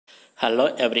Hello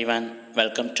everyone,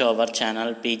 welcome to our channel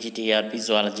Pgtrb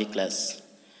Zoology class.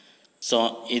 So,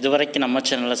 இதுவரைக்கு நம்ம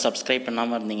சேனலை subscribe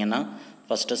பண்ணாமல் இருந்தீங்கன்னா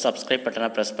ஃபஸ்ட்டு சப்ஸ்கிரைப் பட்டனை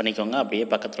ப்ரெஸ் பண்ணிக்கோங்க. அப்படியே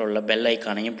பக்கத்தில் உள்ள பெல்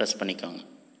ஐக்கானையும் ப்ரெஸ் பண்ணிக்கோங்க.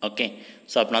 ஓகே,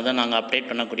 ஸோ அப்படின்னா தான் நாங்கள் அப்டேட்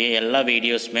பண்ணக்கூடிய எல்லா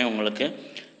வீடியோஸுமே உங்களுக்கு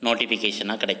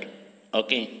நோட்டிஃபிகேஷனாக கிடைக்கும்.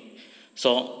 ஓகே,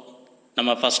 ஸோ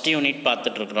நம்ம ஃபஸ்ட் யூனிட்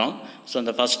பார்த்துட்ருக்குறோம். ஸோ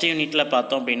இந்த ஃபஸ்ட் யூனிட்டில்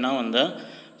பார்த்தோம் அப்படின்னா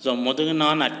ஸோ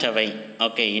முதுகுநான் அற்றவை,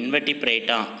 ஓகே,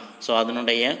 இன்வெர்டிபிரேட்டா, ஸோ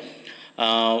அதனுடைய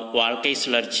வாழ்க்கை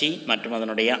சுழற்சி மற்றும்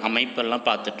அதனுடைய அமைப்பெல்லாம்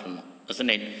பார்த்துட்டு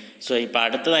இருந்தோம். ஸோ இப்போ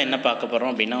அடுத்ததாக என்ன பார்க்க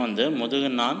போகிறோம் அப்படின்னா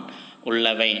முதுகுநான்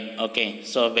உள்ளவை, ஓகே,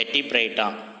 ஸோ வெர்டிபிரேட்டா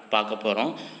பார்க்க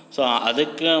போகிறோம். ஸோ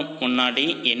அதுக்கு முன்னாடி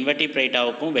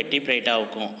இன்வெர்டிபிரேட்டாவுக்கும்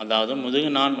வெர்டிபிரேட்டாவுக்கும், அதாவது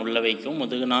முதுகுநான் உள்ளவைக்கும்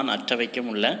முதுகுநான் அற்றவைக்கும்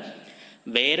உள்ள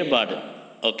வேறுபாடு,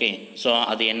 ஓகே, ஸோ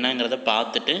அது என்னங்கிறத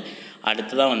பார்த்துட்டு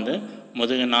அடுத்ததாக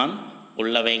முதுகுநான்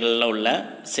உள்ளவைகளில் உள்ள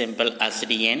சிம்பிள்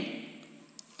அசிடியன்,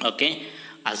 ஓகே,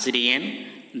 அசிடியன்,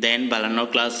 தென்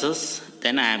பலனோக்ளாசஸ்,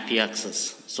 தென் ஆம்பியாக்சஸ்.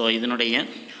 ஸோ இதனுடைய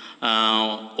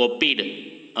ஒப்பீடு,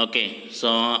 ஓகே, ஸோ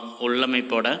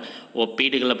உள்ளமைப்போட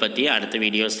ஒப்பீடுகளை பற்றி அடுத்த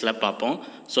வீடியோஸில் பார்ப்போம்.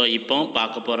 ஸோ இப்போ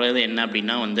பார்க்க போகிறது என்ன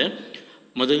அப்படின்னா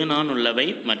முதுகுநான் உள்ளவை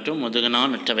மற்றும்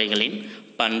முதுகுநான் அற்றவைகளின்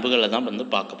பண்புகளை தான்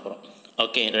பார்க்க போகிறோம்.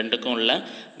 ஓகே, ரெண்டுக்கும் உள்ள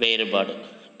வேறுபாடு.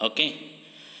 ஓகே,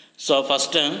 ஸோ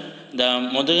ஃபஸ்ட்டு இந்த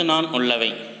முதுகுநான்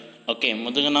உள்ளவை, ஓகே,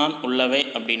 முதுகுநான் உள்ளவை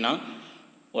அப்படின்னா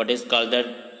வாட் இஸ் கால் தட்,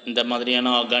 இந்த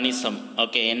மாதிரியான ஆர்கானிசம்,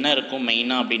 ஓகே, என்ன இருக்கும்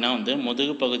மெயினாக அப்படின்னா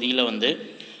முதுகு பகுதியில்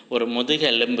ஒரு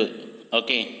முதுகெலும்பு,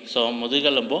 ஓகே, ஸோ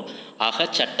முதுகெலும்பும்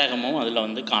அகச்சட்டகமும்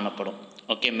அதில் காணப்படும்.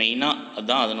 ஓகே, மெயினாக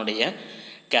அதுதான் அதனுடைய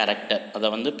கேரக்டர்.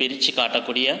 அதை பிரித்து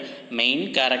காட்டக்கூடிய மெயின்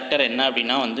கேரக்டர் என்ன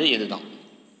அப்படின்னா இதுதான்.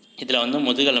 இதில்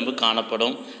முதுகெலும்பு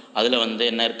காணப்படும், அதில்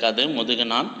என்ன இருக்காது,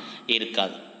 முதுகுநான்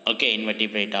இருக்காது. ஓகே,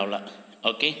 இன்வெர்டிபிரேட்டாவில்.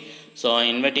 ஓகே, ஸோ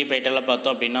இன்வெர்டிபிரேட்டாவில்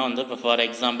பார்த்தோம் அப்படின்னா இப்போ ஃபார்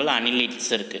எக்ஸாம்பிள் அனிலிட்ஸ்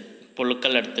இருக்குது,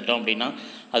 புழுக்கள் எடுத்துட்டோம் அப்படின்னா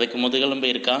அதுக்கு முதுகெலும்பு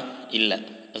இருக்கா, இல்லை,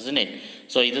 isn't it?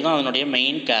 ஸோ இதுதான் அதனுடைய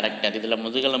மெயின் கேரக்டர். இதில்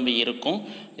முதுகெலும்பு இருக்கும்,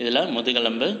 இதில்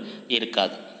முதுகெலும்பு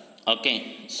இருக்காது. ஓகே,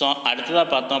 ஸோ அடுத்ததாக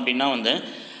பார்த்தோம் அப்படின்னா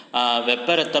வெப்ப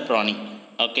இரத்த பிராணி,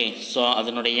 ஓகே, ஸோ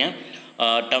அதனுடைய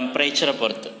டெம்பரேச்சரை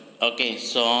பொறுத்து, ஓகே,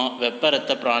 ஸோ வெப்ப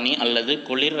இரத்த பிராணி அல்லது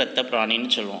குளிர் இரத்த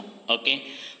பிராணின்னு சொல்லுவோம். ஓகே,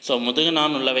 ஸோ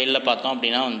முதுகுநான் உள்ளவையில் பார்த்தோம்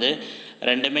அப்படின்னா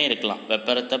ரெண்டுமே இருக்கலாம், வெப்ப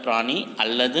இரத்த பிராணி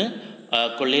அல்லது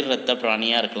குளிர் இரத்த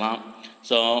பிராணியாக இருக்கலாம்.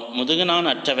 ஸோ முதுகுநான்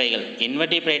அற்றவைகள்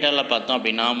இன்வெர்டிபிரேட்டாவில் பார்த்தோம்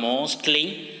அப்படின்னா mostly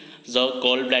so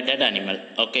gold blooded animal,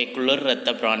 okay, குளிர்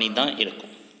இரத்த பிராணி தான்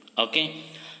இருக்கும். ஓகே,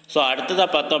 ஸோ அடுத்ததாக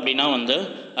பார்த்தோம் அப்படின்னா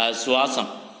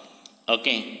சுவாசம்,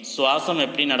 ஓகே, சுவாசம்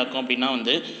எப்படி நடக்கும் அப்படின்னா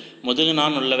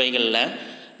முதுகுநான் உள்ளவைகளில்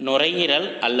நுரையீரல்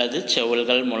அல்லது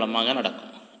செவுள்கள் மூலமாக நடக்கும்.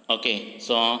 ஓகே,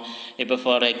 ஸோ இப்போ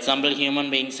ஃபார் எக்ஸாம்பிள் ஹியூமன்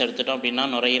பீயிங்ஸ் எடுத்துட்டோம் அப்படின்னா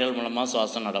நுரையீரல் மூலமாக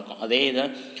சுவாசம் நடக்கும். அதே இதை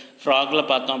ஃப்ராகில்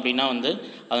பார்த்தோம் அப்படின்னா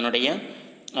அதனுடைய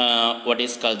what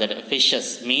is call that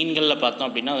fishes, மீன்களில் பார்த்தோம்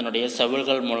அப்படின்னா அதனுடைய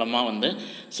செவுள்கள் மூலமாக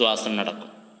சுவாசம்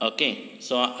நடக்கும். ஓகே,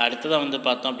 ஸோ அடுத்ததாக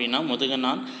பார்த்தோம் அப்படின்னா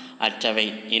முதுகுநான் அற்றவை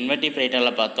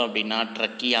இன்வெர்டிபிரேட்டாவில் பார்த்தோம் அப்படின்னா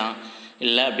ட்ரக்கியா,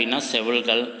 இல்லை அப்படின்னா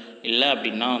செவுள்கள், இல்லை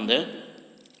அப்படின்னா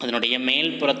அதனுடைய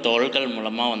மேல்புற தோள்கள்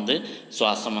மூலமாக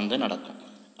சுவாசம் நடக்கும்.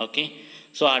 ஓகே,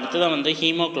 ஸோ அடுத்ததாக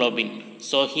ஹீமோக்ளோபின்.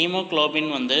 ஸோ ஹீமோக்ளோபின்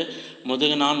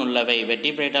முதுகுநான் உள்ளவை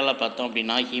வெர்டிபிரேட்டாவில் பார்த்தோம்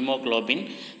அப்படின்னா ஹீமோக்ளோபின்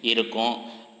இருக்கும்,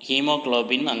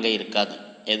 ஹீமோக்ளோபின் அங்கே இருக்காது.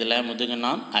 இதில்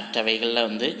முதுகுநான்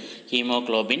அற்றவைகளில்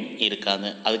ஹீமோக்ளோபின் இருக்காது.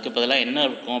 அதுக்கு பதிலாக என்ன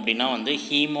இருக்கும் அப்படின்னா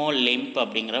ஹீமோலிம்ப்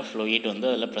அப்படிங்கிற ஃப்ளூயிட்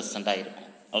அதில் ப்ரெசண்ட்டாக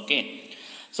இருக்கும். ஓகே,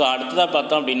 ஸோ அடுத்ததாக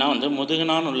பார்த்தோம் அப்படின்னா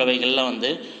முதுகுநான்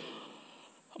உள்ளவைகளில்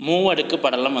மூவடுக்கு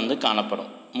படலம்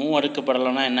காணப்படும். மூவடுக்கு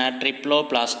படலம்னா என்ன, ட்ரிப்ளோ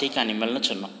பிளாஸ்டிக் அனிமல்னு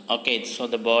சொன்னோம். Okay, so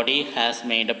the body has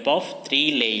made up of 3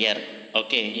 layer,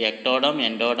 okay, ectoderm,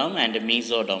 endoderm and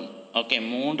mesoderm. Okay,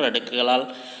 3 அடுக்குகளால்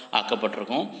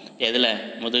ஆக்கப்பட்டிருக்கும். எதில்,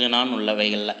 முதுகுநான்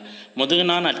உள்ளவைகளில்.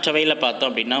 முதுகுநான் அற்றவையில் பார்த்தோம்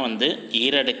அப்படின்னா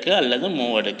ஈரடுக்கு அல்லது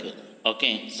மூவடுக்கு.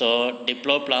 Okay, so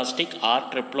deploy plastic R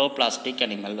ட்ரிப்ளோ plastic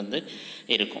animal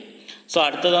இருக்கும். ஸோ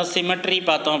அடுத்ததாக சிமெட்ரி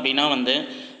பார்த்தோம் அப்படின்னா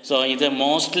ஸோ இது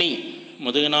மோஸ்ட்லி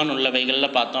முதுகுநான்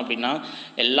உள்ளவைகளில் பார்த்தோம் அப்படின்னா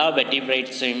எல்லா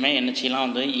வெர்டிபிரேட்ஸையுமே என்ன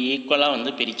செய்யலாம்,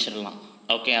 ஈக்குவலாக பிரிச்சிடலாம்.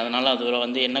 ஓகே, அதனால்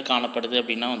அதில் என்ன காணப்படுது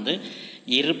அப்படின்னா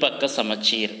இருபக்க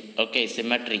சமச்சீர். ஓகே,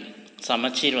 சிமெட்ரி,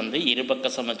 சமச்சீர்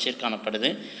இருபக்க சமச்சீர் காணப்படுது.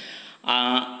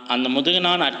 அந்த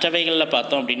முதுகுநான் அற்றவைகளில்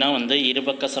பார்த்தோம் அப்படின்னா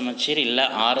இருபக்க சமச்சீர், இல்லை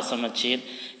ஆர சமச்சீர்,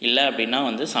 இல்லை அப்படின்னா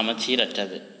சமச்சீர்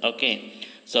அற்றது. Okay,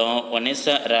 so one is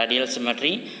radial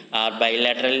symmetry R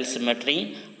bilateral symmetry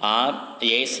R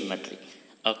asymmetry.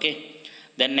 Okay,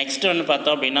 then next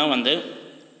பார்த்தோம் அப்படின்னா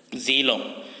ஜீலோம்.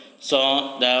 ஸோ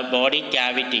த பாடி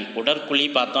கேவிட்டி, உடற்குழி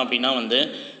பார்த்தோம் அப்படின்னா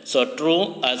so true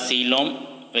coelom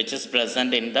which is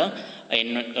present in the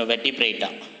Vertebrata.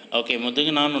 Okay,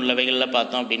 முதுகுநான் உள்ளவைகளில்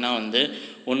பார்த்தோம் அப்படின்னா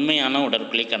உண்மையான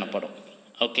உடற்குழி காணப்படும்.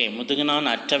 ஓகே,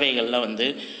 முதுகுநான் அற்றவைகளில் வந்து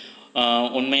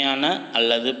உண்மையான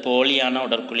அல்லது போலியான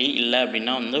உடற்குழி, இல்லை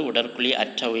அப்படின்னா வந்து உடற்குழி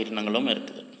அற்ற உயிரினங்களும்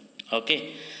இருக்குது. ஓகே,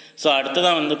 ஸோ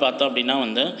அடுத்ததாக வந்து பார்த்தோம் அப்படின்னா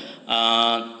வந்து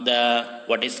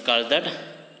what is called that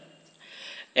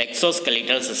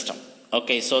exoskeletal system.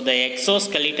 Okay, so the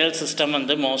எக்ஸோஸ்கெலிட்டல் system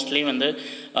வந்து மோஸ்ட்லி வந்து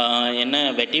என்ன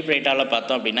வெர்டிபிரேட்டாவில்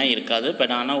பார்த்தோம் அப்படின்னா இருக்காது.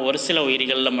 பட் ஆனால் ஒரு சில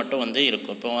உயிரிகளில் மட்டும் வந்து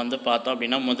இருக்கும். இப்போ வந்து பார்த்தோம்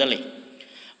அப்படின்னா முதலை.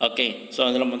 ஓகே, ஸோ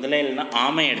அதில் முதல்ல இல்லைன்னா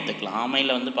ஆமை எடுத்துக்கலாம்.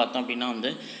 ஆமையில் வந்து பார்த்தோம் அப்படின்னா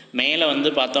வந்து மேலே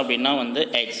வந்து பார்த்தோம் அப்படின்னா வந்து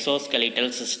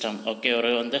எக்ஸோஸ்கெலிட்டல் சிஸ்டம், ஓகே,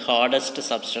 ஒரு வந்து ஹார்டஸ்ட்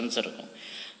சப்ஸ்டன்ஸ் இருக்கும்.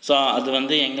 ஸோ அது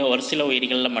வந்து எங்கே ஒரு சில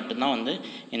உயிரிகளில் மட்டும்தான் வந்து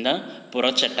இந்த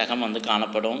புறச்சட்டகம் வந்து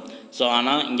காணப்படும். ஸோ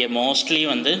ஆனால் இங்கே மோஸ்ட்லி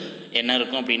வந்து என்ன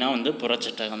இருக்கும் அப்படின்னா வந்து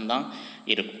புறச்சட்டகம் தான்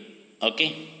இருக்கும். ஓகே,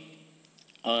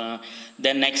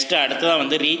 தென் நெக்ஸ்ட்டு அடுத்ததாக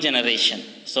வந்து ரீஜெனரேஷன்.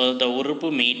 ஸோ இந்த உறுப்பு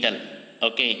மீட்டல்.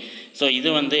 ஓகே, ஸோ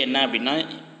இது வந்து என்ன அப்படின்னா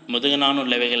முதுகுநான்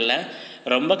உள்ளவைகளில்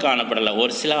ரொம்ப காணப்படலை.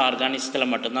 ஒரு சில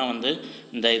ஆர்கானிசத்தில் மட்டும்தான் வந்து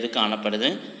இந்த இது காணப்படுது.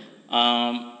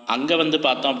 அங்கே வந்து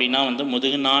பார்த்தோம் அப்படின்னா வந்து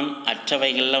முதுகுநான்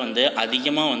அற்றவைகளில் வந்து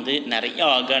அதிகமாக வந்து நிறைய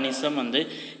ஆர்கானிசம் வந்து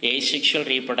ஏசெக்ஷுவல்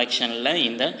ரீப்ரொடக்ஷனில்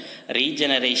இந்த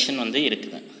ரீஜெனரேஷன் வந்து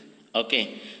இருக்குது. ஓகே,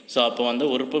 ஸோ அப்போ வந்து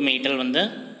உறுப்பு மீட்டல் வந்து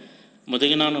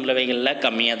முதுகுநான் உள்ளவைகளில்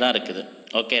கம்மியாக தான் இருக்குது.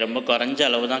 ஓகே, ரொம்ப குறைஞ்ச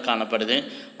அளவு தான் காணப்படுது.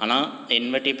 ஆனால்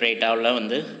இன்வெர்டிபிரேட்டாவில்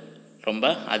வந்து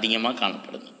ரொம்ப அதிகமாக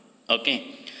காணப்படுது. ஓகே,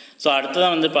 ஸோ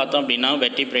அடுத்ததாக வந்து பார்த்தோம் அப்படின்னா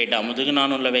வெர்டிபிரேட்டா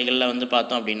முதுகுநான் உள்ளவைகளில் வந்து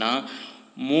பார்த்தோம் அப்படின்னா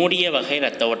மூடிய வகை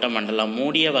இரத்த ஓட்ட மண்டலம்.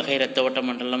 மூடிய வகை இரத்த ஓட்ட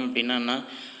மண்டலம் அப்படின்னா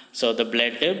so the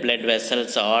blood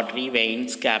vessels, artery,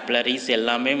 veins, capillaries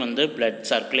எல்லாமே வந்து பிளட்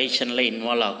சர்க்குலேஷனில்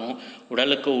இன்வால்வ் ஆகும்,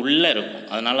 உடலுக்கு உள்ளே இருக்கும்.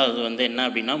 அதனால் அது வந்து என்ன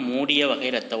அப்படின்னா மூடிய வகை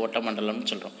இரத்த ஓட்ட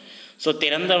மண்டலம்னு சொல்கிறோம். ஸோ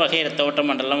திறந்த வகை இரத்த ஓட்ட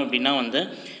மண்டலம் அப்படின்னா வந்து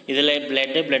இதில்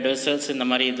பிளட் வெசல்ஸ் இந்த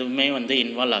மாதிரி எதுவுமே வந்து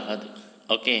இன்வால்வ் ஆகாது.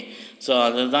 ஓகே, ஸோ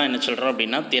அதுதான் என்ன சொல்கிறோம்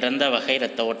அப்படின்னா திறந்த வகை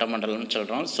இரத்த ஓட்ட மண்டலம்னு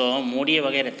சொல்கிறோம். ஸோ மூடிய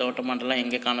வகை இரத்த ஓட்ட மண்டலம்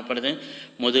எங்கே காணப்படுது?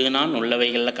 முதுகுநான்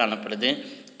உள்ளவைகளில் காணப்படுது.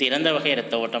 திறந்த வகை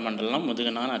இரத்த ஓட்ட மண்டலம்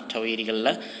முதுகுநான் அற்ற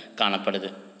உயிரிகளில் காணப்படுது.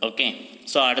 ஓகே,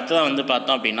 ஸோ அடுத்ததாக வந்து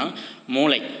பார்த்தோம் அப்படின்னா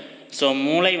மூளை. ஸோ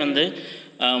மூளை வந்து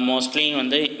மோஸ்ட்லி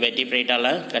வந்து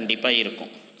வெர்டிபிரேட்டால் கண்டிப்பாக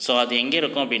இருக்கும். ஸோ அது எங்கே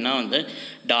இருக்கும் அப்படின்னா வந்து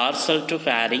dorsal to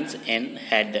fairings and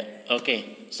head. Okay,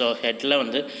 so ஹெட்டில்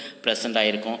வந்து ப்ரெசண்ட்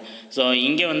ஆகிருக்கும். ஸோ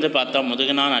இங்கே வந்து பார்த்தா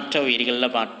முதுகுநான் அற்ற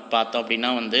உயிர்களில் பார்த்தோம் அப்படின்னா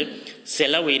வந்து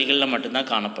சில உயிர்களில்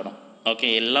மட்டும்தான் காணப்படும். ஓகே,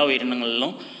 எல்லா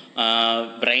உயிரினங்களிலும்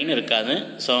பிரெயின் இருக்காது.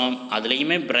 ஸோ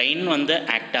அதுலேயுமே பிரெயின் வந்து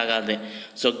ஆக்ட் ஆகாது.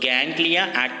 So ganglia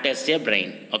act as a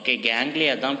brain. Okay,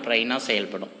 ganglia தான் பிரெயினாக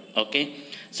செயல்படும். ஓகே,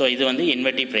 ஸோ இது வந்து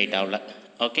இன்வெர்டிபிரேட்டாவில்.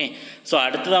 ஓகே, ஸோ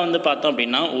அடுத்ததாக வந்து பார்த்தோம்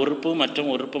அப்படின்னா உறுப்பு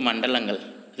மற்றும் உறுப்பு மண்டலங்கள்.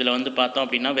 இதில் வந்து பார்த்தோம்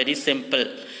அப்படின்னா வெரி சிம்பிள்.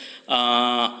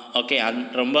 ஓகே,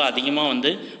 ரொம்ப அதிகமாக வந்து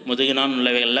முதுகுநான்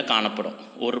உள்ளவைகளில் காணப்படும்.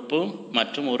 உறுப்பு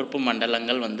மற்றும் உறுப்பு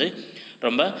மண்டலங்கள் வந்து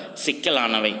ரொம்ப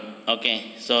சிக்கலானவை. ஓகே,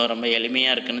 ஸோ ரொம்ப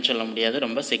எளிமையாக இருக்குதுன்னு சொல்ல முடியாது,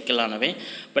 ரொம்ப சிக்கலானவை.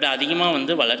 பட் அதிகமாக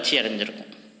வந்து வளர்ச்சி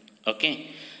அடைஞ்சிருக்கும். ஓகே,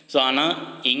 ஸோ ஆனால்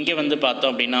இங்கே வந்து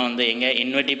பார்த்தோம் அப்படின்னா வந்து எங்கே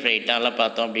இன்வெர்டிபிரேட்டால்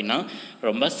பார்த்தோம் அப்படின்னா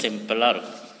ரொம்ப சிம்பிளாக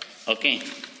இருக்கும். ஓகே,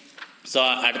 ஸோ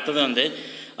அடுத்தது வந்து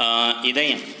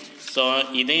இதயம். ஸோ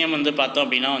இதயம் வந்து பார்த்தோம்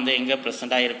அப்படின்னா வந்து எங்கே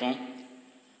ப்ரெசண்ட் ஆகிருக்கும்?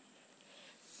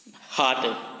 Heart.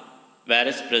 Where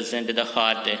is present the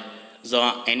heart? So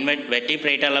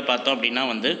வெர்டிபிரேட்டால் பார்த்தோம் அப்படின்னா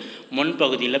வந்து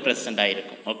முன்பகுதியில் ப்ரெசண்ட்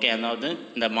ஆகிருக்கும். ஓகே, அதாவது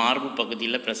இந்த மார்பு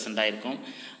பகுதியில் ப்ரெசண்ட் ஆகிருக்கும்.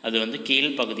 அது வந்து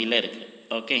கீழ் பகுதியில் இருக்குது.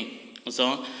 ஓகே, ஸோ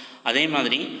அதே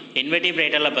மாதிரி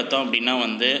இன்வெர்டிபிரேட்டால் பார்த்தோம் அப்படின்னா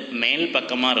வந்து மேல்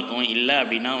பக்கமாக இருக்கும். இல்லை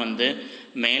அப்படின்னா வந்து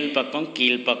மேல் பக்கம்,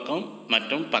 கீழ்ப்பக்கம்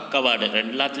மற்றும் பக்கவாடு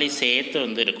ரெண்டுலாத்துலேயும் சேர்த்து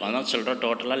வந்து இருக்கும். அதான் சொல்கிறோம்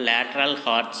டோட்டலாக லேட்ரல்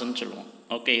ஹார்ட்ஸ்ன்னு சொல்லுவோம்.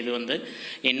 ஓகே, இது வந்து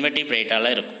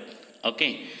இன்வெர்டிபிரேட்டால் இருக்கும். ஓகே,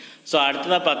 ஸோ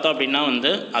அடுத்ததாக பார்த்தோம் அப்படின்னா வந்து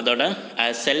அதோட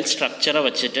செல் ஸ்ட்ரக்சரை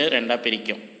வச்சுட்டு ரெண்டாக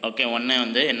பிரிக்கும். ஓகே, ஒன்று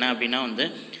வந்து என்ன அப்படின்னா வந்து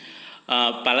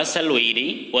பல செல் உயிரி,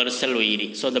 ஒரு செல் உயிரி.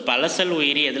 ஸோ இந்த பல செல்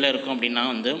உயிரி எதில் இருக்கும் அப்படின்னா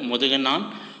வந்து முதுகுநான்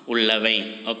உள்ளவை.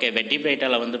 ஓகே,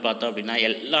 வெர்டிபிரேட்டால் வந்து பார்த்தோம் அப்படின்னா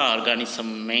எல்லா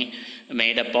ஆர்கானிசமுமே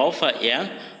made up of a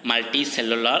multi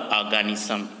cellular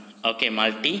organism. Okay,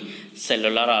 multi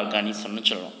cellular ஆர்கானிசம்னு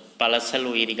சொல்லுவோம். பல செல்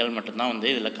உயிரிகள் மட்டும்தான் வந்து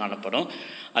இதில் காணப்படும்.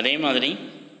 அதே மாதிரி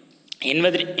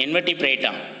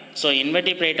இன்வெர்டிபிரேட்டா. ஸோ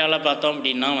இன்வெர்டிபிரேட்டாவில் பார்த்தோம்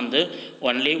அப்படின்னா வந்து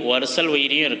ஒன்லி ஒரு செல்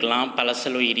உயிரியும் இருக்கலாம், பல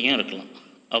செல் உயிரியும் இருக்கலாம்.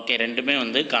 ஓகே, ரெண்டுமே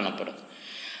வந்து காணப்படும்.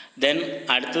 தென்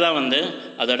அடுத்ததாக வந்து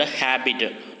அதோட ஹேபிட்.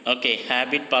 ஓகே,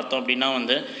 ஹேபிட் பார்த்தோம் அப்படின்னா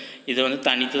வந்து இது வந்து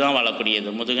தனித்து தான் வாழக்கூடியது.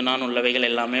 முதுகுநான் உள்ளவைகள்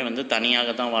எல்லாமே வந்து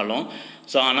தனியாக தான் வாழும்.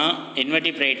 ஸோ ஆனால்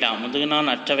இன்வெர்டிபிரேட்டா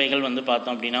முதுகுநான் அற்றவைகள் வந்து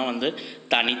பார்த்தோம் அப்படின்னா வந்து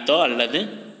தனித்தோ அல்லது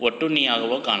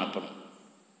ஒட்டுண்ணியாகவோ காணப்படும்.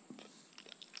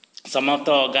 Some of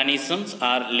the organisms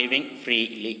are living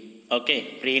freely. Okay,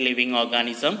 free living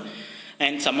organism,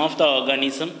 and some of the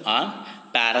organisms are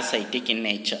parasitic in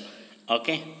nature.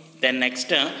 Okay, then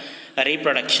next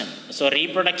reproduction. So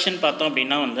reproduction பார்த்தோம்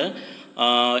அப்படின்னா வந்து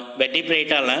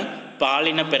வெர்டிபிரேட்டால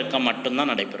பாலின பெருக்கம்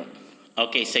மட்டும்தான் நடைபெறும்.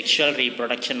 ஓகே, செக்ஷுவல்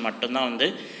ரீப்ரொடக்ஷன் மட்டும்தான் வந்து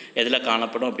எதில்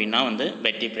காணப்படும் அப்படின்னா வந்து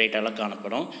வெர்டிபிரேட்டால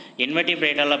காணப்படும்.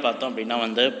 இன்வெர்டிபிரேட்டால பார்த்தோம் அப்படின்னா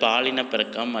வந்து பாலின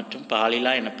பெருக்கம் மற்றும்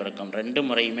பாலிலா இனப்பெருக்கம் ரெண்டு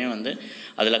முறையுமே வந்து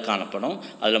அதில் காணப்படும்.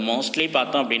 அதில் மோஸ்ட்லி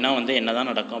பார்த்தோம் அப்படின்னா வந்து என்ன தான்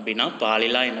நடக்கும் அப்படின்னா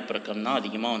பாலிலா இனப்பெருக்கம் தான்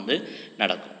அதிகமாக வந்து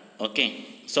நடக்கும். ஓகே,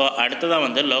 ஸோ அடுத்ததாக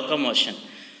வந்து லோக்கோமோஷன்.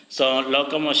 ஸோ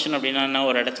லோக்கோமோஷன் அப்படின்னா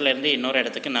ஒரு இடத்துல இருந்து இன்னொரு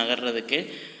இடத்துக்கு நகர்றதுக்கு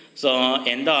ஸோ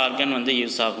எந்த ஆர்கன் வந்து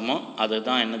யூஸ் ஆகுமோ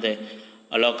அதுதான் என்னது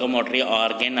லோக்கோமோட்டரி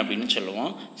ஆர்கன் அப்படின்னு சொல்லுவோம்.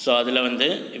 ஸோ அதில் வந்து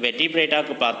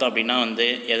வெர்டிபிரேட்டாக்கு பார்த்தோம் அப்படின்னா வந்து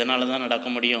எதனால தான் நடக்க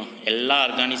முடியும், எல்லா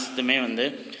ஆர்கானிசத்துமே வந்து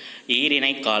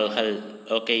ஈரிணை கால்கள்.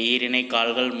 ஓகே, ஈரிணை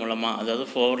கால்கள் மூலமாக, அதாவது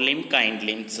 4 limb kind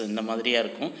limbs இந்த மாதிரியாக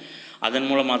இருக்கும், அதன்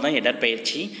மூலமாக தான்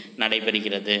இடப்பெயர்ச்சி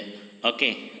நடைபெறுகிறது. ஓகே,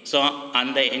 ஸோ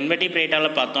அந்த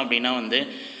இன்வெர்டிபிரேட்டால் பார்த்தோம் அப்படின்னா வந்து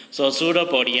so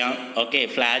pseudopodia, okay,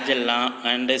 flagella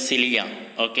and சிலியா,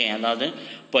 okay, அதாவது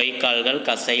பொய்க்கால்கள்,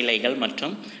 கசை இலைகள்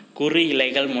மற்றும் குறி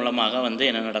இலைகள் மூலமாக வந்து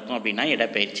என்ன நடக்கும் அப்படின்னா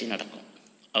இடப்பெயர்ச்சி நடக்கும்.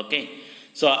 ஓகே,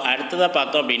 ஸோ அடுத்ததாக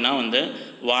பார்த்தோம் அப்படின்னா வந்து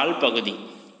வால் பகுதி,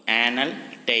 ஆனல்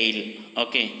டெயில்.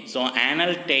 ஓகே, ஸோ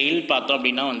ஆனல் டெயில் பார்த்தோம்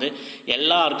அப்படின்னா வந்து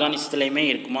எல்லா ஆர்கானிசத்துலேயுமே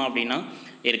இருக்குமா அப்படின்னா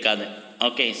இருக்காது.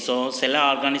 ஓகே, ஸோ சில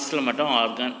ஆர்கானிசத்தில் மட்டும்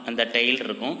அந்த டெயில்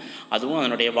இருக்கும். அதுவும்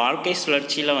அதனுடைய வாழ்க்கை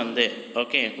சுழற்சியில் வந்து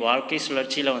ஓகே வாழ்க்கை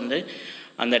சுழற்சியில் வந்து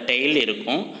அந்த டெயில்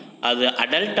இருக்கும். அது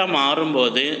அடல்ட்டாக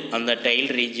மாறும்போது அந்த டெயில்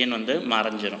ரீஜியன் வந்து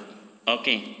மறைஞ்சிரும்.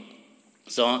 ஓகே,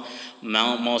 ஸோ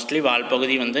மோஸ்ட்லி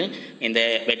வால்பகுதி வந்து இந்த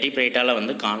வெர்டிபிரேட்டால்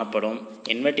வந்து காணப்படும்.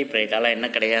 இன்வெர்டிபிரேட்டால் என்ன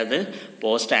கிடையாது,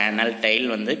 போஸ்ட் ஆனல் டெயில்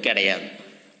வந்து கிடையாது.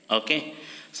 ஓகே,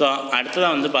 ஸோ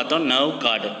அடுத்ததாக வந்து பார்த்தோம் nerve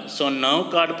card. So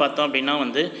nerve card பார்த்தோம் அப்படின்னா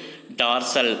வந்து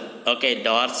dorsal. Okay,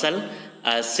 dorsal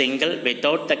single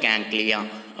without the ganglia.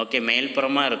 Okay,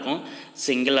 மேல்புறமாக இருக்கும்,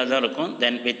 சிங்கிளாக தான் இருக்கும்.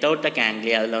 தென் வித்தவுட் த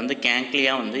கேங்க்லியா, அதில் வந்து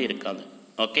கேங்க்லியா வந்து இருக்காது.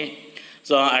 ஓகே,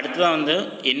 ஸோ அடுத்ததாக வந்து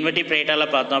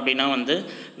இன்வெர்டிபிரேட்டால் பார்த்தோம் அப்படின்னா வந்து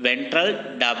வென்ட்ரல்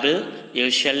டபுள்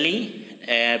யூஷுவலி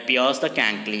பியாஸ் த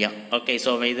கேங்க்லியா. ஓகே,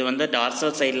 ஸோ இது வந்து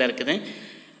டார்சல் சைடில் இருக்குது.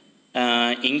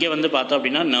 இங்கே வந்து பார்த்தோம்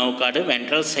அப்படின்னா நர்வ் கார்டு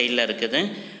வென்ட்ரல் சைடில் இருக்குது.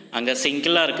 அங்கே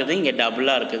சிங்கிளாக இருக்குது, இங்கே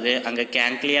டபுளாக இருக்குது. அங்கே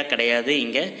கேங்க்லியா கிடையாது,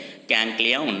 இங்கே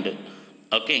கேங்க்லியா உண்டு.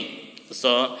 Okay,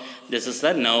 so this is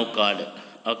the nerve card.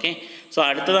 Okay, so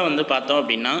அடுத்ததாக வந்து பார்த்தோம்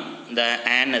அப்படின்னா இந்த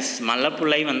ஆனஸ்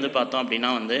மலைப்புழை வந்து பார்த்தோம் அப்படின்னா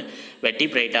வந்து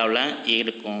வெர்டிபிரேட்டாவில்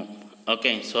இருக்கும்.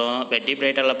 ஓகே, ஸோ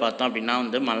வெர்டிபிரேட்டாவில் பார்த்தோம் அப்படின்னா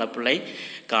வந்து மலைப்புழை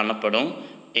காணப்படும்.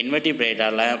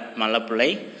 இன்வெர்டிபிரேட்டாவில் மலைப்புழை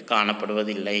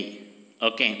காணப்படுவதில்லை.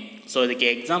 ஓகே, ஸோ இதுக்கு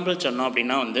எக்ஸாம்பிள் சொன்னோம்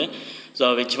அப்படின்னா வந்து so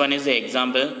which one is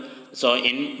example. So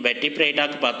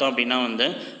வெர்டிபிரேட்டாக்கு பார்த்தோம் அப்படின்னா வந்து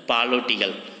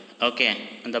பாலூட்டிகள். ஓகே,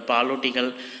 அந்த பாலூட்டிகள்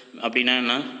அப்படின்னா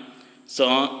என்ன, so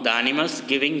the animals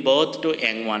giving both to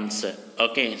young ones.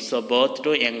 Okay, so both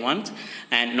to young ones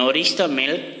and nourish the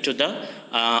milk to the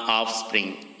offspring.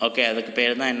 Okay, அதுக்கு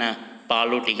பேர் தான் என்ன,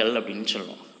 பாலூட்டிகள் அப்படின்னு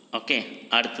சொல்லுவோம். ஓகே,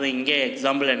 அடுத்தது இங்கே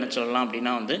எக்ஸாம்பிள் என்ன சொல்லலாம்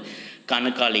அப்படின்னா வந்து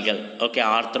கணுக்காலிகள். Okay,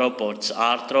 arthropods.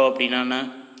 ஆர்த்ரோ அப்படின்னா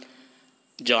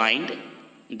joint,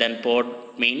 then boat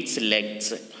means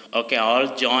Lex. Okay, all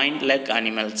joint leg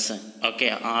animals. Okay,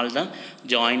 all the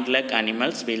joint leg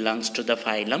animals belongs to the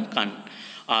phylum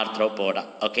Arthropoda.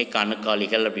 Okay,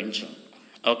 கணுக்காலிகள் அப்படின்னு சொல்லுவோம்.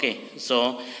 Okay, so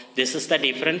this is the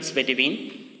difference between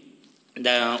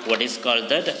the what is called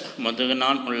that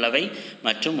முதுகுநான் உள்ளவை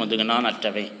மற்றும் முதுகுநான்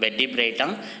அற்றவை, vertebrata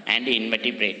and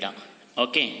invertebrata.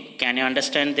 Okay, can you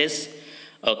understand this?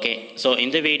 Okay, so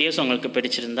இந்த videos உங்களுக்கு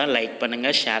பிடிச்சிருந்தால் like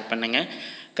பண்ணுங்கள், share பண்ணுங்கள்,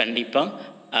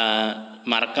 கண்டிப்பாக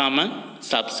மறக்காமல்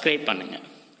சப்ஸ்கிரைப் பண்ணுங்கள்.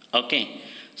 Okay,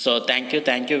 so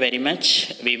thank you very much.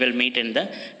 We will meet in the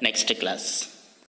next class.